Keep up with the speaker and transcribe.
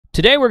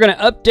Today we're going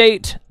to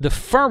update the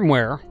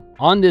firmware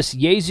on this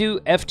Yaesu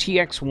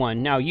FTX-1.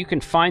 Now you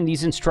can find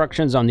these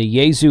instructions on the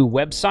Yaesu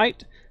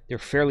website. They're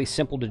fairly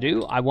simple to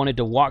do. I wanted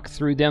to walk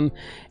through them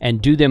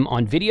and do them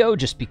on video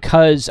just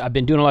because I've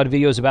been doing a lot of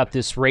videos about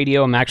this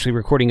radio. I'm actually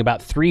recording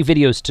about 3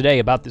 videos today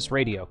about this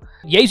radio.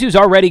 Yaesu's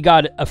already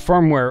got a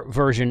firmware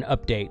version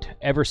update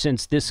ever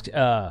since this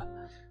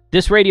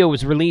radio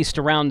was released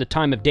around the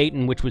time of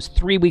Dayton, which was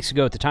 3 weeks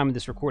ago at the time of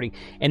this recording.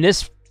 And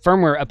this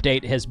firmware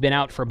update has been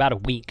out for about a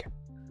week.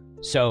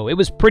 So it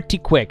was pretty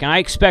quick, and I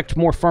expect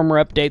more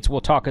firmware updates.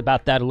 We'll talk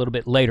about that a little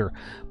bit later.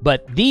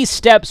 But these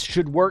steps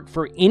should work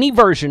for any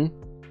version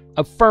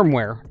of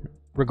firmware,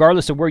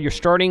 regardless of where you're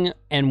starting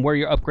and where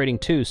you're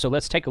upgrading to. So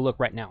let's take a look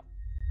right now.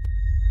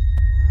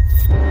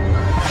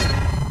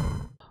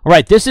 All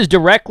right, this is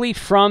directly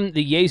from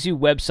the Yaesu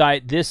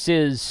website. This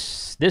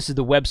is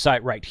the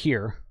website right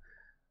here.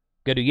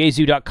 Go to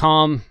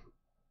yaesu.com.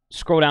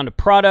 Scroll down to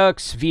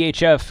products,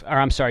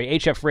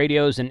 HF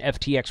radios, and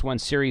FTX-1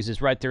 series is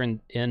right there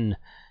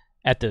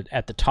at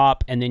the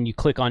top, and then you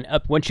click on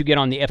up. Once you get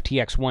on the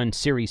FTX-1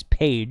 series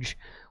page,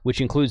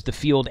 which includes the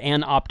field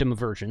and Optima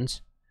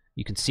versions,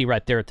 you can see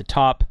right there at the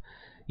top.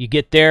 You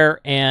get there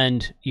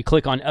and you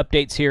click on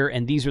updates here,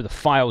 and these are the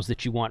files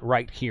that you want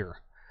right here.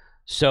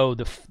 So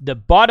the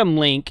bottom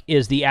link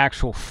is the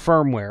actual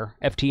firmware,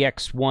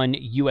 FTX-1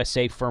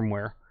 USA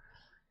firmware.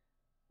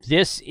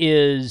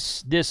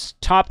 This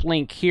top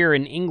link here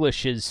in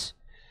English is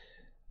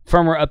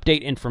firmware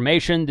update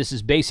information. This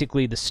is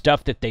basically the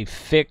stuff that they've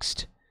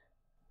fixed,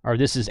 or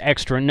this is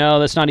extra. No,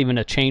 that's not even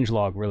a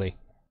changelog, really.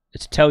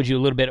 It tells you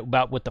a little bit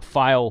about what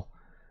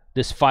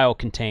this file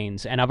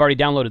contains, and I've already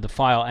downloaded the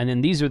file, and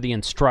then these are the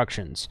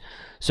instructions.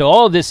 So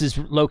all of this is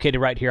located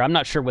right here. I'm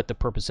not sure what the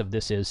purpose of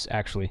this is,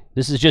 actually.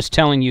 This is just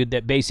telling you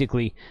that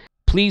basically,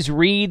 please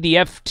read the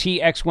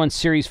FTX-1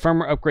 series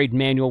firmware upgrade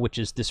manual, which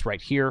is this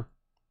right here.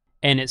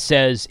 And it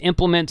says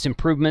implements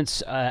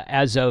improvements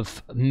as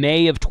of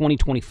May of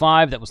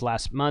 2025. That was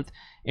last month.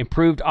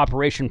 Improved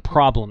operation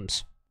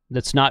problems.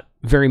 That's not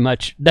very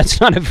much.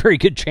 That's not a very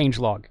good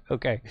changelog.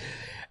 Okay.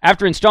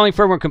 After installing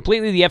firmware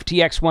completely, the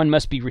FTX-1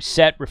 must be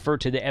reset. Refer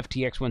to the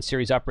FTX-1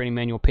 series operating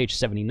manual, page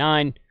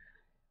 79,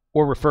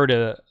 or refer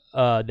to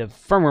the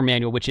firmware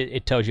manual, which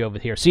it tells you over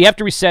here. So you have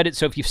to reset it.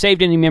 So if you've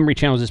saved any memory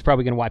channels, it's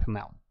probably going to wipe them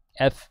out.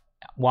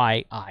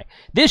 FYI.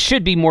 This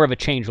should be more of a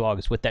changelog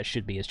is what that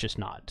should be. It's just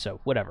not.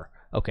 So whatever.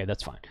 Okay,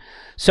 that's fine.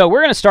 So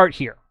we're going to start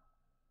here.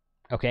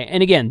 Okay,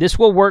 and again, this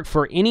will work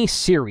for any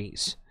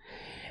series.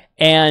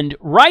 And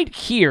right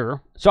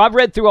here, so I've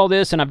read through all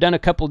this and I've done a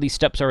couple of these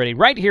steps already.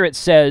 Right here it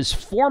says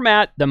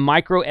format the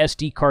micro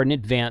SD card in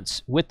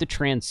advance with the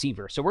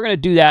transceiver. So we're going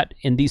to do that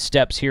in these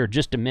steps here in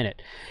just a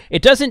minute.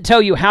 It doesn't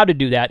tell you how to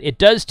do that. It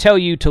does tell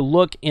you to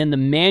look in the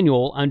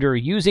manual under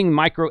using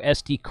micro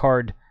SD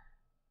card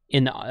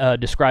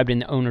described in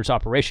the owner's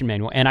operation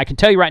manual. And I can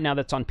tell you right now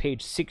that's on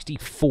page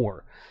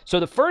 64. So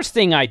the first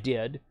thing I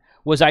did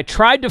was I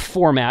tried to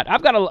format.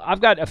 I've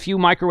got a few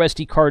micro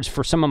SD cards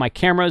for some of my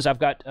cameras. I've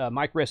got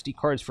micro SD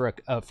cards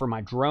for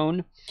my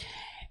drone,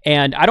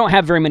 and I don't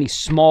have very many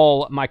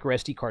small micro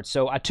SD cards.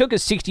 So I took a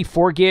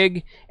 64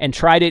 gig and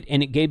tried it,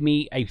 and it gave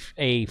me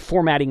a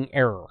formatting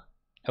error.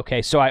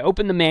 Okay, so I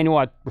opened the manual.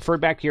 I referred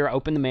back here. I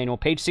opened the manual.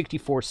 Page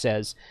 64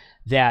 says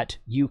that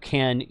you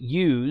can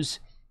use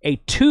a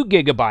 2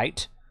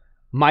 gigabyte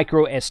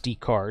micro SD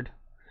card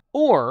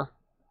or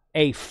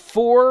a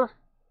 4,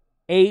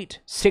 8,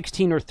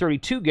 16, or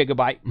 32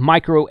 gigabyte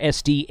micro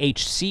SD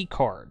HC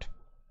card.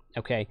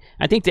 Okay,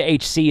 I think the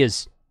HC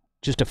is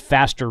just a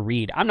faster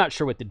read. I'm not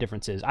sure what the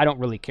difference is. I don't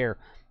really care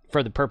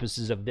for the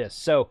purposes of this.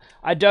 So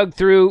I dug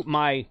through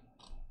my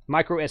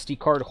micro SD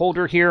card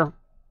holder here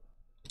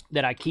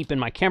that I keep in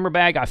my camera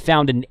bag. I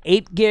found an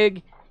 8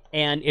 gig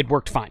and it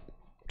worked fine.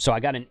 So I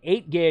got an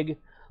 8 gig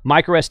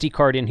micro SD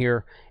card in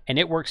here, and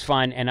it works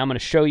fine, and I'm going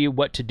to show you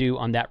what to do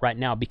on that right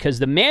now, because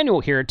the manual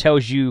here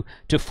tells you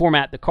to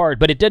format the card,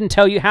 but it doesn't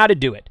tell you how to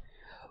do it.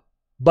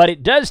 But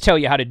it does tell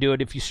you how to do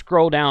it if you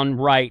scroll down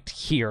right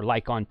here,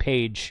 like on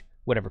page,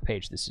 whatever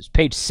page this is,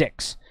 page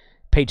 6.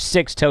 Page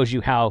 6 tells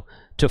you how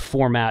to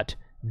format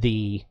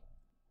the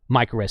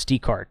micro SD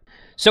card.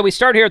 So we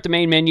start here at the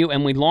main menu,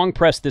 and we long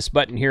press this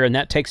button here, and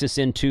that takes us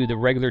into the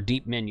regular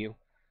deep menu.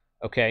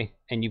 Okay,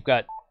 and you've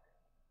got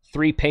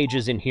 3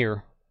 pages in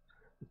here.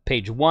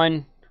 Page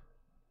 1,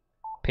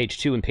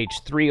 page 2, and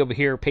page 3 over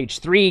here. Page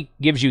 3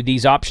 gives you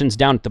these options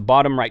down at the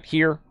bottom right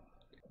here.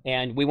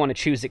 And we want to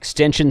choose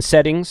extension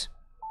settings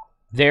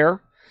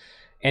there.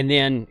 And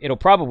then it'll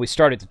probably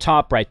start at the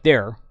top right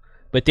there.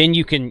 But then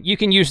you can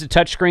use the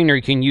touchscreen, or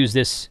you can use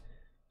this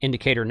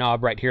indicator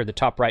knob right here, the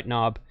top right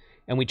knob.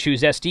 And we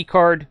choose SD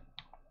card.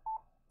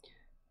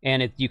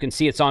 And you can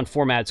see it's on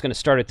format. It's going to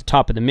start at the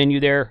top of the menu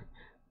there.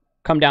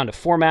 Come down to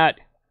format.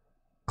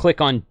 Click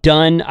on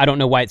done. I don't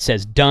know why it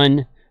says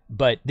done,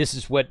 but this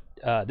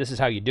is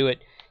how you do it.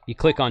 You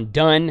click on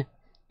done,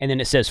 and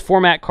then it says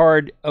format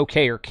card,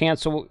 okay or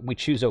cancel. We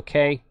choose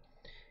okay,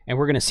 and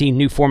we're going to see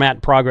new format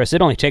in progress.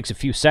 It only takes a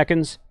few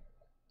seconds.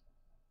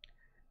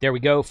 There we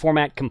go,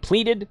 format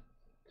completed.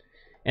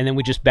 and then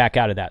we just back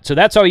out of that. So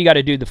that's all you got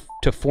to do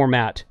to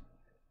format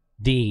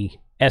the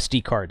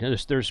SD card.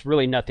 There's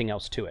really nothing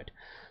else to it.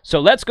 So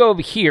let's go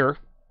over here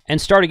and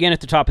start again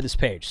at the top of this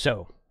page.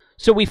 So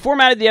we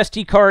formatted the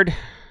SD card,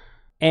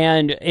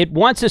 and it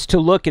wants us to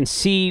look and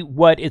see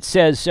what it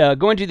says.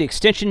 Go into the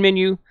extension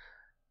menu,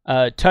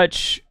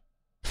 touch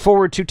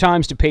forward 2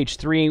 times to page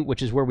 3,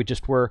 which is where we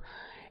just were,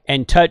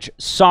 and touch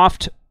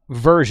soft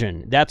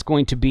version. That's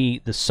going to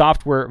be the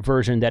software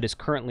version that is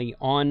currently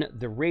on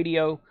the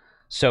radio.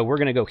 So we're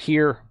going to go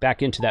here,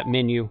 back into that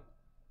menu.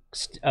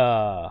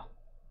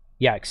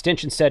 Yeah,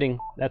 extension setting,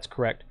 that's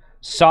correct.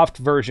 Soft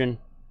version.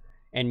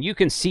 And you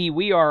can see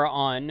we are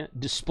on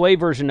display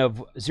version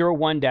of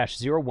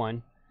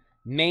 01-01.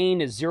 Main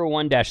is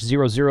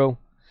 01-00.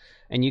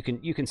 And you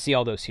can see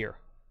all those here.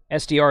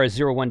 SDR is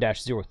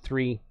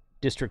 01-03.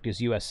 District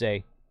is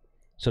USA.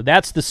 So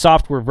that's the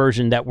software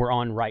version that we're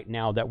on right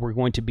now that we're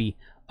going to be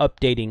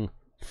updating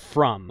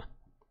from.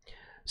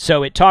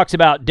 So it talks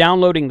about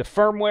downloading the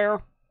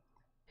firmware.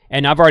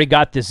 And I've already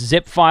got this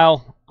zip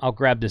file. I'll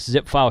grab this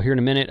zip file here in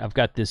a minute. I've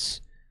got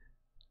this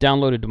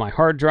downloaded to my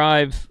hard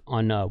drive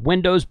on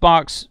Windows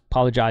box.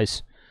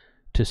 Apologize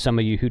to some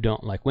of you who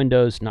don't like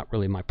Windows. Not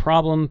really my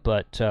problem,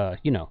 but,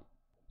 you know.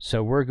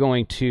 So we're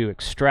going to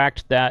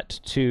extract that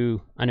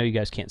to... I know you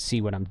guys can't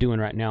see what I'm doing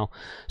right now.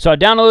 So I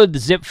downloaded the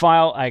zip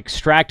file. I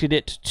extracted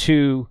it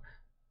to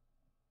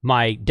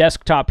my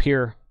desktop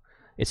here.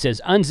 It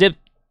says unzip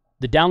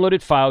the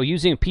downloaded file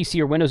using a PC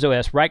or Windows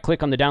OS.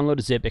 Right-click on the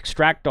downloaded zip.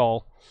 Extract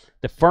all.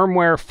 The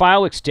firmware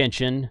file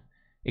extension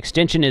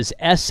is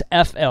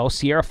SFL,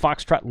 Sierra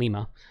Foxtrot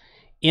Lima,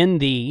 in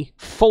the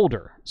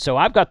folder. So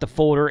I've got the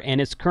folder, and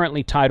it's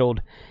currently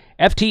titled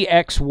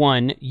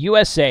FTX-1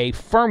 USA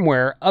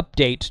Firmware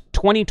Update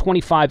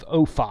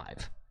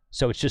 2025-05.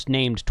 So it's just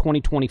named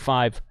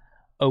 2025-05.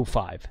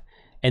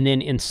 And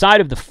then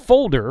inside of the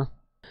folder,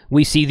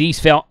 we see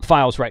these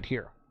files right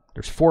here.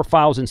 There's 4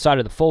 files inside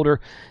of the folder.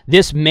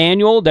 This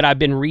manual that I've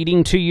been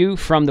reading to you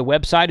from the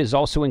website is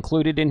also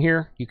included in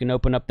here. You can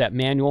open up that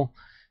manual,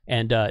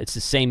 and it's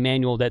the same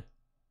manual that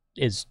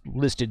is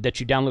listed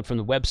that you download from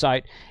the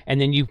website. And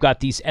then you've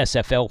got these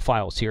SFL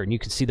files here, and you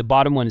can see the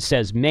bottom one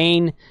says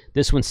main,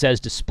 this one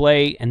says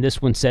display, and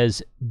this one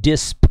says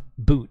disp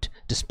boot,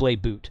 display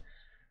boot.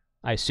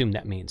 I assume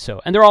that means so.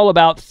 And they're all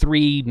about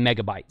 3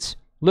 megabytes,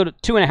 little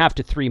 2.5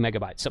 to 3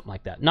 megabytes, something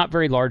like that. Not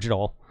very large at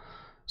all.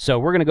 So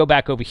we're going to go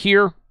back over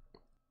here.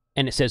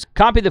 And it says,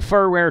 copy the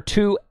firmware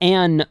to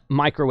an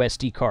micro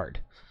SD card.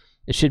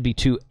 It should be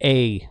to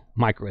a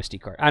micro SD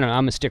card. I don't know.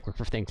 I'm a stickler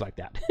for things like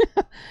that.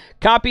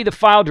 Copy the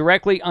file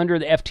directly under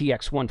the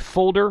FTX-1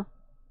 folder.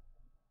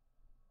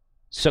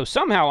 So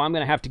somehow I'm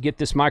going to have to get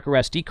this micro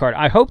SD card.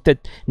 I hope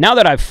that now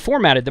that I've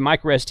formatted the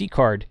micro SD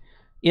card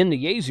in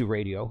the Yaesu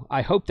radio,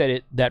 I hope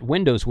that that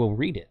Windows will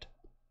read it.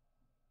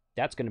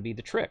 That's going to be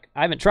the trick.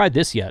 I haven't tried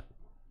this yet.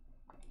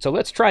 So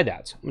let's try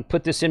that. So I'm going to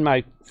put this in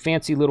my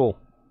fancy little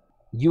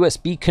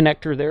USB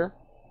connector there.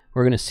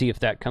 We're going to see if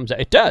that comes out.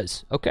 It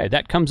does. Okay,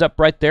 that comes up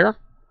right there.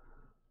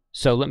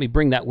 So let me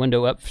bring that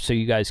window up so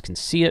you guys can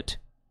see it.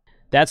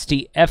 That's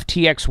the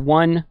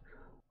FTX-1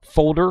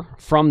 folder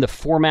from the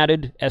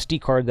formatted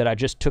SD card that I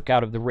just took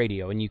out of the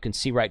radio. And you can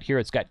see right here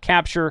it's got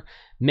capture,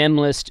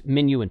 memlist,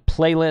 menu, and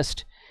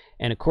playlist.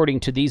 And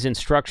according to these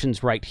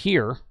instructions right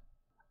here,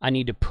 I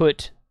need to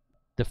put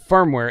the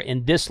firmware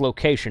in this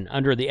location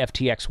under the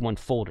FTX-1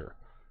 folder.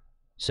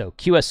 So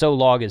QSO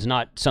log is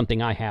not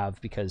something I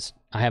have because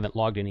I haven't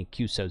logged any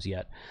QSOs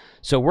yet.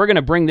 So we're going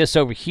to bring this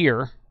over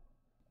here,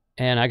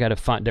 and I got to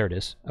find, there it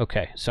is.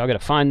 Okay, so I got to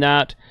find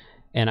that,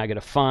 and I got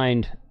to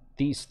find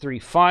these 3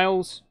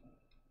 files.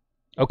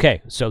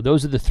 Okay, so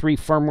those are the 3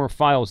 firmware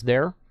files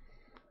there.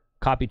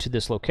 Copy to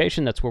this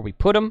location, that's where we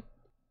put them.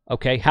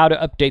 Okay, how to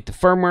update the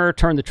firmware,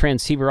 turn the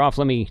transceiver off.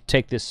 Let me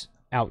take this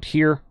out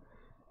here,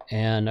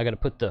 and I got to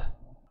put the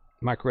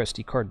micro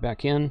SD card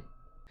back in.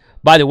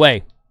 By the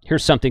way,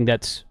 here's something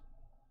that's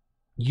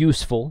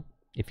useful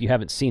if you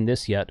haven't seen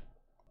this yet.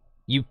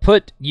 You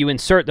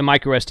insert the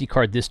micro SD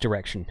card this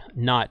direction,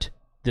 not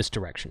this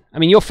direction. I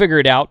mean, you'll figure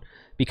it out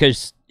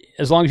because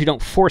as long as you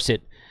don't force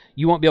it,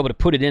 you won't be able to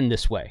put it in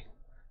this way.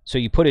 So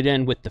you put it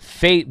in with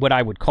the what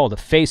I would call the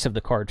face of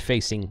the card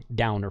facing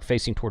down or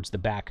facing towards the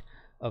back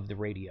of the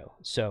radio.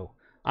 So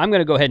I'm going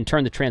to go ahead and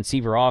turn the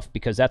transceiver off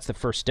because that's the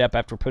first step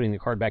after putting the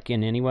card back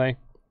in anyway.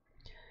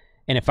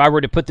 And if I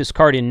were to put this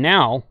card in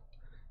now,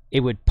 it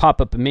would pop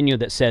up a menu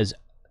that says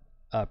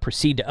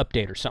proceed to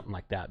update or something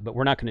like that. But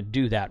we're not going to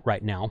do that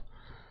right now.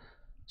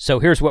 So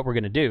here's what we're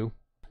going to do.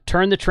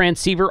 Turn the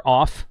transceiver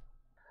off.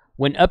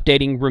 When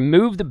updating,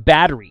 remove the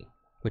battery,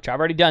 which I've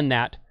already done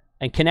that,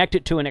 and connect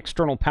it to an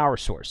external power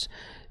source.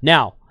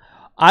 Now,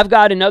 I've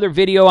got another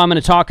video I'm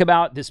going to talk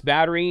about this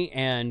battery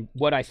and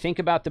what I think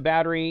about the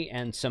battery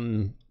and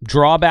some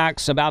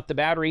drawbacks about the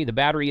battery. The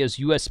battery is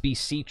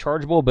USB-C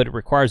chargeable, but it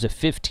requires a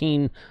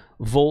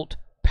 15-volt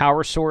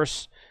power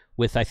source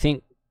with, I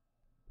think,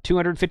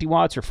 250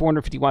 watts or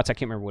 450 watts. I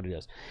can't remember what it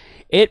is.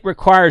 It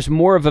requires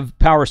more of a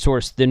power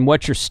source than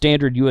what your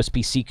standard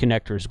USB-C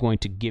connector is going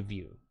to give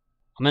you.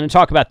 I'm going to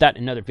talk about that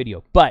in another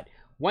video. But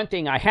one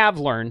thing I have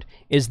learned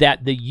is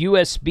that the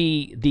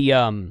USB,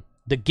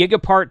 the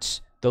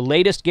Gigaparts, the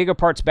latest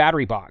Gigaparts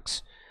battery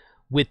box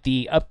with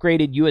the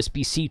upgraded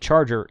USB-C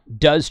charger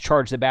does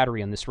charge the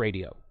battery on this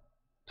radio.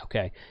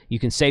 Okay, you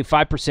can save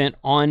 5%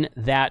 on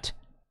that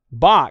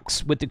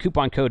box with the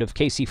coupon code of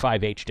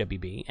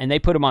KC5HWB, and they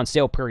put them on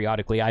sale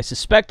periodically. I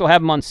suspect they'll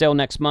have them on sale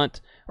next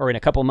month or in a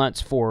couple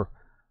months for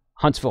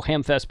Huntsville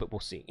Hamfest, but we'll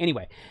see.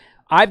 Anyway,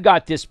 I've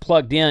got this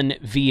plugged in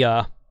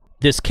via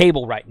this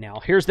cable right now.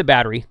 Here's the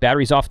battery.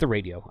 Battery's off the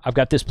radio. I've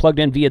got this plugged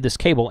in via this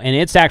cable, and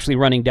it's actually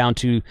running down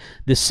to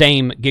the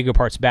same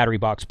Gigaparts battery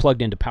box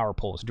plugged into power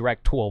poles,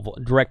 direct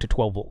to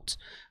 12 volts.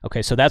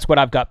 Okay, so that's what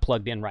I've got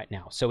plugged in right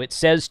now. So it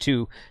says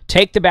to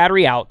take the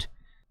battery out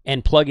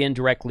and plug in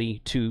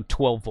directly to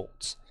 12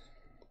 volts.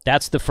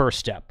 That's the first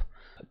step.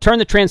 Turn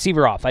the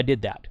transceiver off. I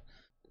did that.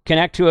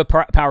 Connect to a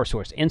power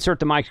source.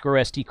 Insert the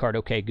micro SD card.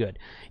 Okay, good.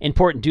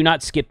 Important, do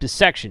not skip this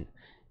section.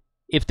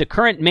 If the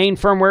current main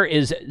firmware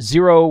is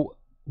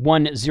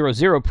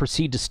 0100,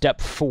 proceed to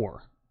step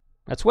 4.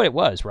 That's what it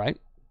was, right?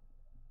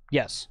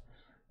 Yes.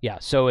 Yeah,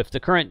 so if the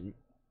current...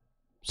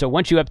 So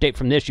once you update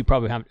from this, you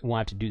probably won't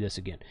have to do this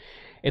again.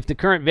 If the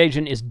current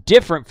version is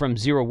different from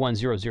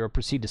 0100,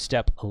 proceed to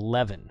step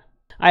 11.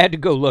 I had to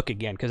go look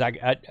again because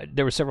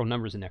there were several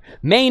numbers in there.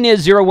 Main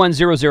is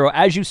 0100,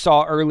 as you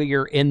saw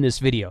earlier in this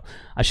video.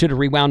 I should have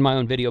rewound my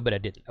own video, but I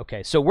didn't.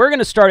 Okay, so we're going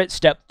to start at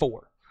step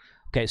 4.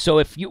 Okay, so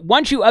if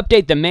once you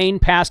update the main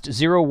past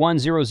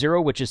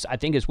 0100, which is I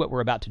think is what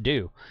we're about to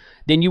do,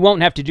 then you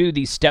won't have to do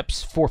these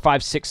steps 4,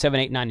 5, 6, 7,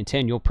 8, 9, and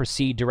 10. You'll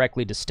proceed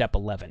directly to step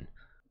 11.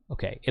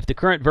 Okay, if the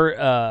current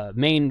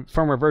main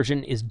firmware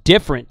version is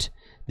different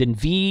than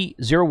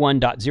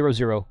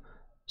V01.00,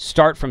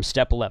 start from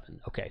step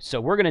 11. Okay, so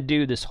we're going to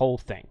do this whole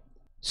thing.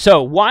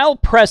 So while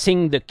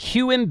pressing the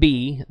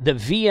QMB, the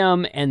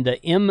VM, and the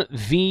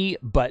MV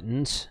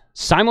buttons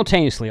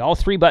simultaneously, all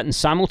 3 buttons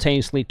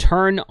simultaneously,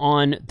 turn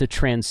on the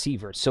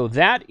transceiver. So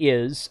that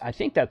is, I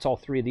think that's all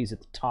 3 of these at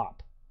the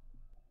top.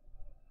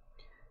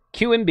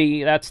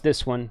 QMB, that's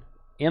this one,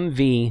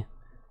 MV,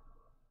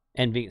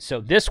 and V.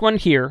 So this one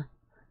here,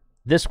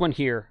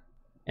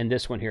 and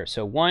this one here.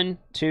 So 1,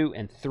 2,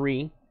 and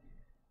 3.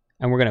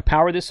 And we're going to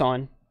power this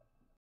on.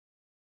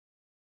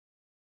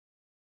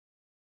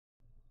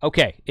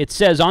 Okay, it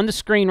says on the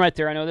screen right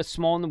there, I know that's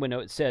small in the window,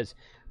 it says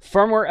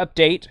firmware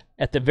update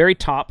at the very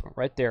top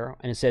right there,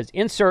 and it says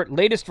insert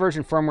latest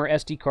version firmware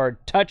SD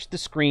card, touch the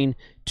screen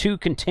to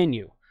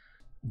continue.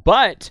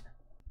 But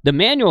the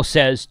manual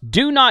says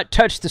do not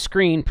touch the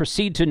screen,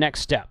 proceed to next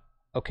step.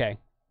 Okay.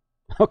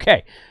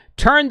 Okay.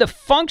 Turn the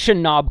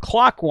function knob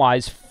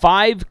clockwise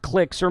 5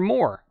 clicks or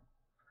more.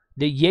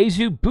 The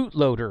Yaesu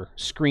bootloader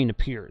screen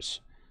appears.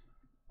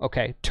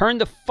 Okay, turn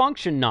the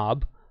function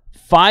knob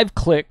 5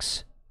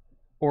 clicks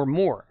or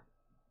more.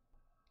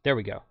 There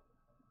we go.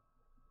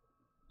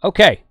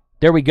 Okay,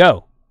 there we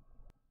go.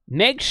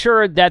 Make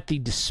sure that the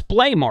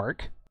display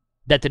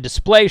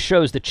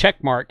shows the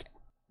check mark,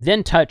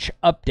 then touch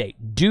update.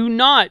 Do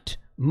not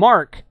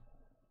mark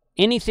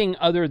anything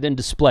other than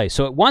display.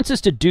 So it wants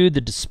us to do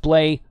the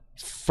display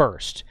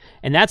first.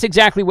 And that's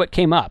exactly what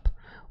came up.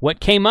 What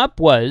came up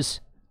was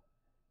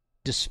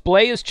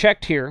display is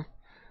checked here.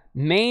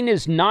 Main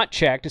is not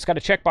checked. It's got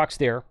a checkbox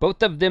there.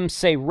 Both of them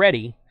say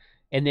ready.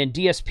 And then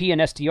DSP and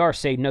SDR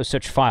say no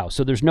such file.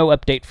 So there's no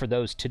update for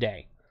those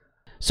today.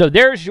 So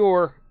there's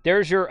your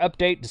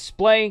update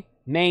display,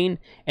 main,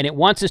 and it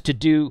wants us to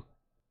do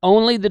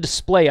only the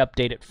display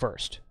update at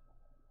first.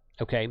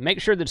 Okay, make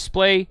sure the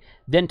display,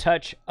 then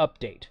touch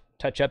update.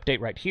 Touch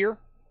update right here.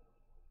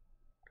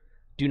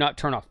 Do not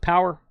turn off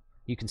power.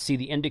 You can see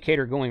the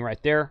indicator going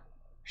right there.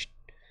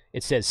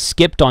 It says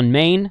skipped on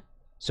main.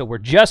 So we're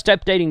just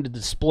updating the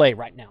display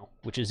right now,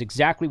 which is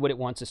exactly what it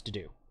wants us to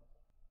do.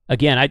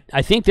 Again,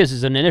 I think this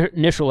is an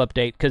initial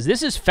update because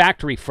this is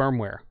factory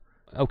firmware.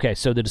 Okay,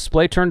 so the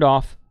display turned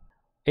off.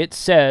 It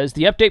says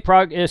the update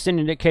progress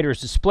indicator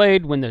is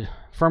displayed when the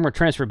firmware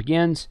transfer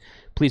begins.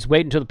 Please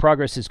wait until the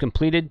progress is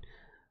completed.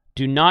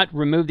 Do not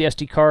remove the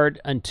SD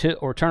card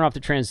or turn off the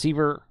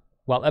transceiver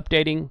while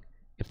updating.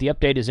 If the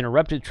update is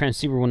interrupted, the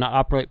transceiver will not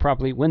operate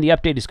properly. When the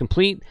update is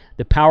complete,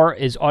 the power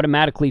is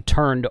automatically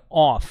turned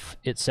off,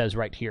 it says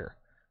right here.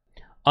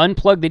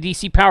 Unplug the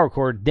DC power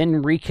cord,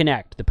 then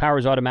reconnect. The power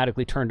is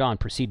automatically turned on.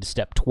 Proceed to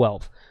step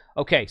 12.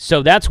 Okay,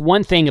 so that's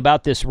one thing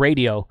about this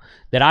radio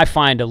that I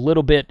find a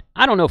little bit,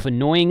 I don't know if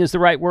annoying is the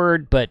right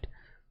word, but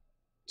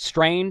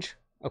strange.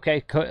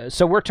 Okay,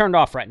 so we're turned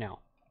off right now.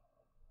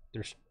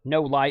 There's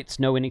no lights,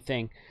 no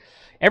anything.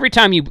 Every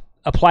time you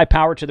apply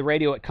power to the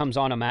radio, it comes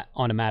on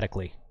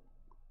automatically.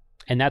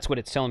 And that's what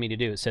it's telling me to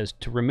do. It says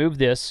to remove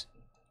this,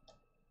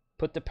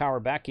 put the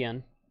power back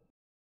in,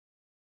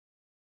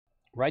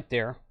 right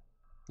there.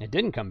 It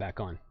didn't come back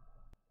on.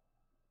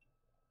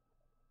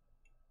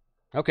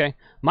 Okay,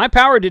 my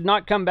power did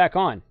not come back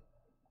on.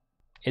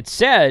 It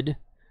said,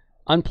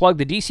 unplug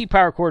the DC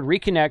power cord,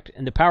 reconnect,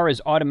 and the power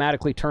is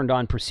automatically turned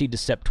on. Proceed to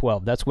step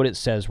 12. That's what it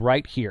says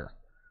right here.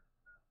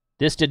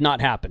 This did not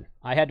happen.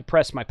 I had to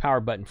press my power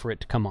button for it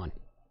to come on.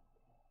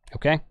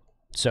 Okay,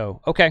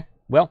 so, okay,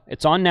 well,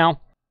 it's on now.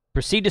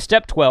 Proceed to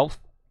step 12.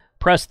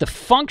 Press the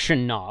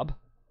function knob.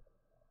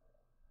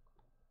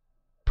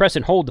 Press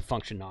and hold the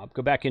function knob.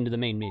 Go back into the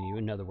main menu,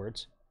 in other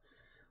words.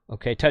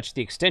 Okay, touch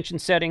the extension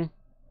setting.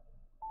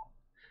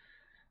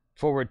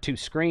 Forward 2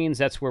 screens,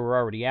 that's where we're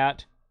already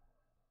at.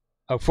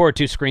 Oh, forward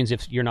 2 screens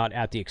if you're not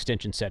at the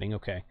extension setting,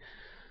 okay.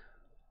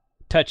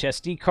 Touch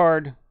SD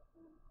card,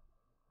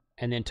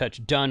 and then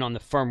touch done on the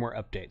firmware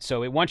update.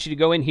 So it wants you to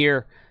go in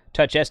here,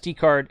 touch SD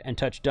card, and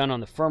touch done on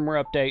the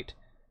firmware update,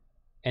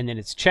 and then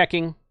it's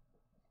checking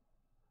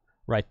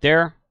right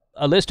there.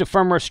 A list of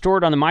firmware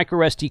stored on the micro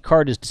SD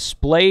card is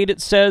displayed, it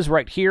says,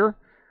 right here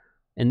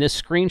in this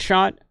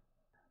screenshot.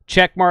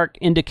 Checkmark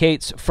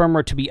indicates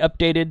firmware to be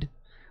updated.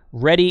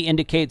 Ready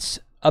indicates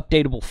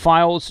updatable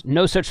files.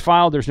 No such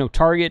file, there's no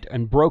target,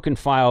 and broken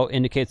file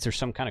indicates there's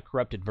some kind of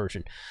corrupted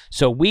version.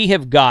 So we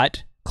have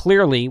got,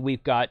 clearly,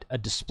 we've got a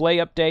display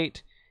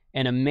update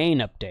and a main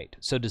update.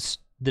 So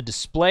the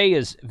display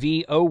is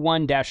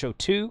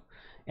V01-02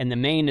 and the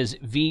main is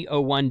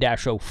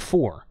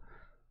V01-04.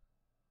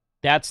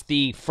 That's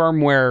the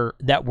firmware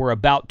that we're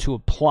about to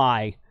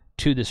apply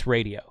to this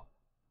radio.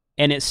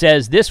 And it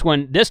says this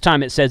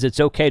time it says it's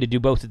okay to do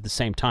both at the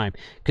same time,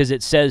 because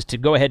it says to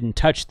go ahead and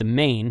touch the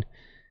main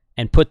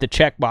and put the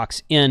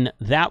checkbox in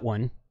that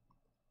one.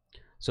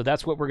 So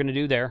that's what we're going to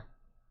do there.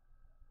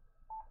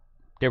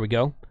 There we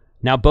go.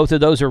 Now both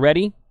of those are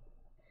ready.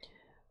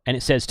 And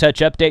it says touch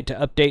update to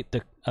update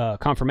the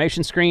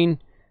confirmation screen.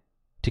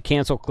 To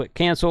cancel, click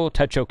cancel,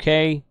 touch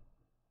OK.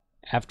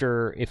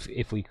 After,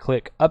 if we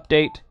click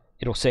update,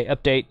 it'll say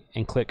update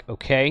and click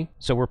OK.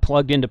 So we're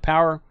plugged into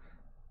power.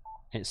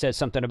 And it says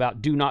something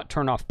about do not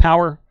turn off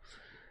power.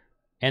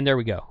 And there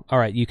we go. All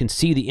right, you can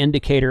see the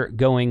indicator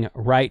going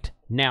right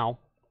now.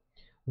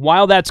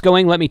 While that's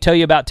going, let me tell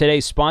you about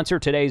today's sponsor.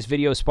 Today's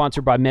video is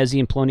sponsored by Mezzi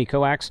and Poloni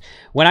Coax.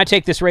 When I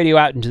take this radio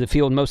out into the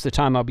field, most of the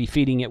time I'll be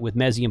feeding it with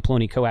Mezzi and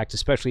Poloni Coax,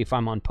 especially if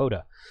I'm on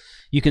POTA.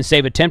 You can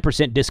save a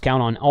 10%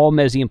 discount on all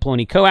Mezzi and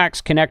Poloni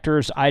Coax,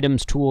 connectors,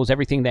 items, tools,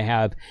 everything they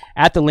have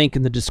at the link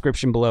in the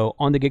description below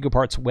on the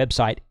Gigaparts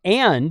website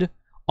and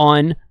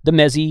on the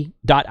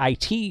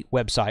Mezzi.it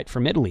website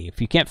from Italy.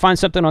 If you can't find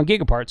something on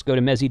Gigaparts, go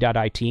to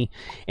Mezzi.it.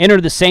 Enter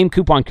the same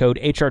coupon code,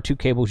 HR2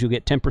 Cables. You'll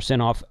get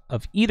 10% off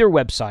of either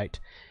website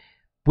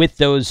with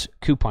those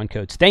coupon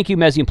codes. Thank you,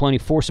 Mezzi and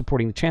Poloni, for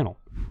supporting the channel.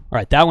 All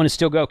right, that one is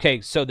still go. Okay,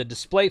 so the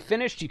display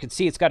finished. You can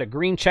see it's got a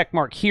green check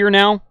mark here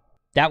now.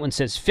 That one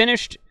says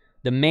finished.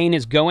 The main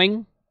is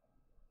going.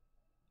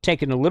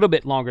 Taking a little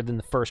bit longer than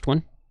the first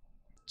one.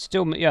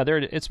 Still, yeah, there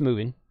it's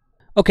moving.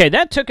 Okay,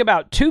 that took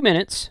about 2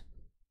 minutes.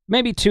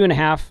 Maybe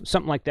 2.5,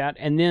 something like that.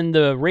 And then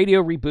the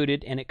radio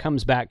rebooted, and it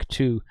comes back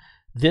to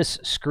this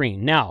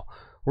screen. Now,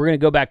 we're going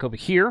to go back over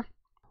here.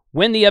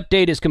 When the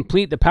update is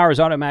complete, the power is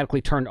automatically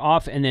turned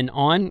off and then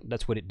on.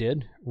 That's what it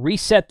did.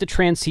 Reset the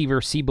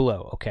transceiver, see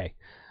below. Okay.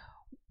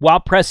 While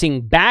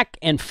pressing back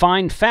and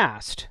find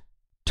fast,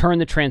 turn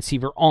the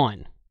transceiver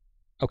on.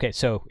 Okay,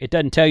 so it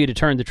doesn't tell you to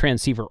turn the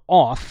transceiver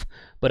off,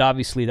 but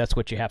obviously that's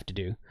what you have to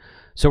do.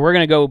 So we're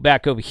going to go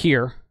back over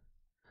here.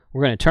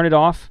 We're going to turn it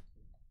off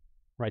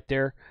right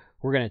there.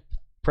 We're going to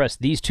press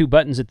these two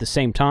buttons at the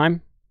same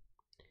time,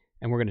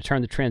 and we're going to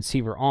turn the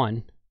transceiver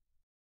on.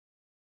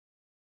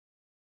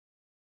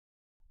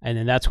 And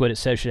then that's what it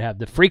says should have.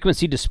 The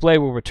frequency display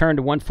will return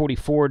to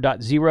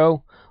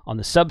 144.0 on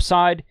the sub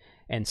side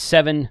and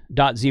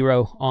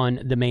 7.0 on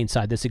the main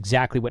side. That's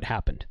exactly what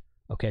happened.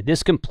 Okay,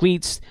 this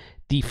completes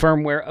the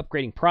firmware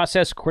upgrading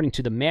process according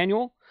to the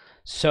manual.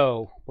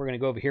 So we're going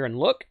to go over here and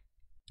look.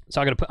 So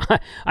I'm going to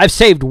put, I've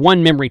saved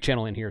one memory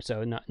channel in here,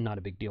 so not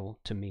a big deal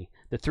to me.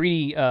 The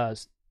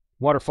 3D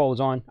waterfall is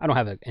on. I don't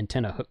have an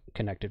antenna hook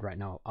connected right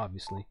now,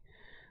 obviously.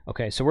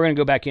 Okay, so we're going to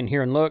go back in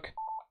here and look.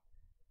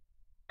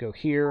 Go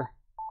here,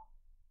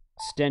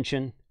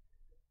 extension,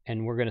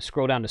 and we're going to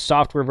scroll down to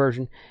software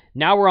version.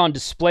 Now we're on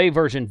display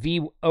version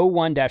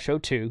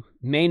V01-02.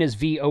 Main is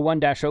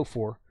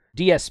V01-04.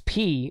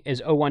 DSP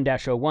is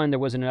 01-01. There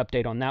wasn't an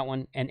update on that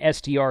one. And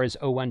SDR is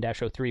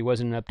 01-03.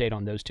 Wasn't an update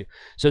on those two.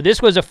 So this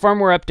was a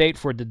firmware update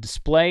for the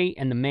display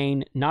and the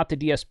main, not the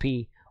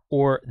DSP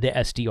or the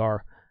SDR.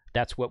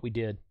 That's what we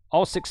did.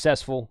 All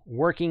successful,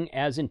 working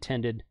as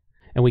intended.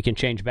 And we can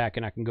change back,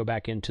 and I can go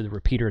back into the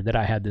repeater that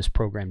I had this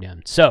programmed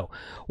in. So,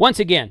 once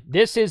again,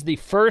 this is the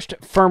first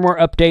firmware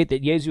update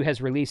that Yaesu has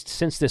released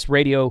since this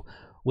radio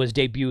was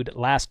debuted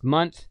last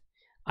month.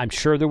 I'm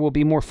sure there will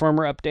be more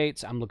firmware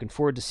updates. I'm looking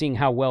forward to seeing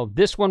how well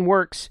this one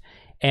works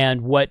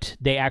and what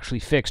they actually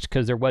fixed,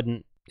 because there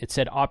wasn't, it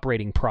said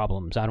operating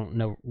problems. I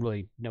don't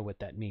really know what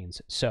that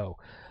means. So,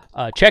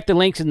 check the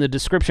links in the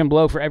description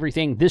below for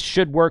everything. This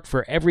should work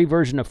for every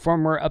version of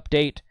firmware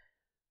update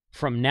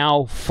from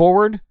now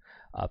forward.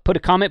 Put a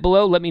comment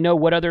below. Let me know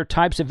what other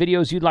types of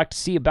videos you'd like to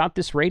see about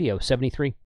this radio 73.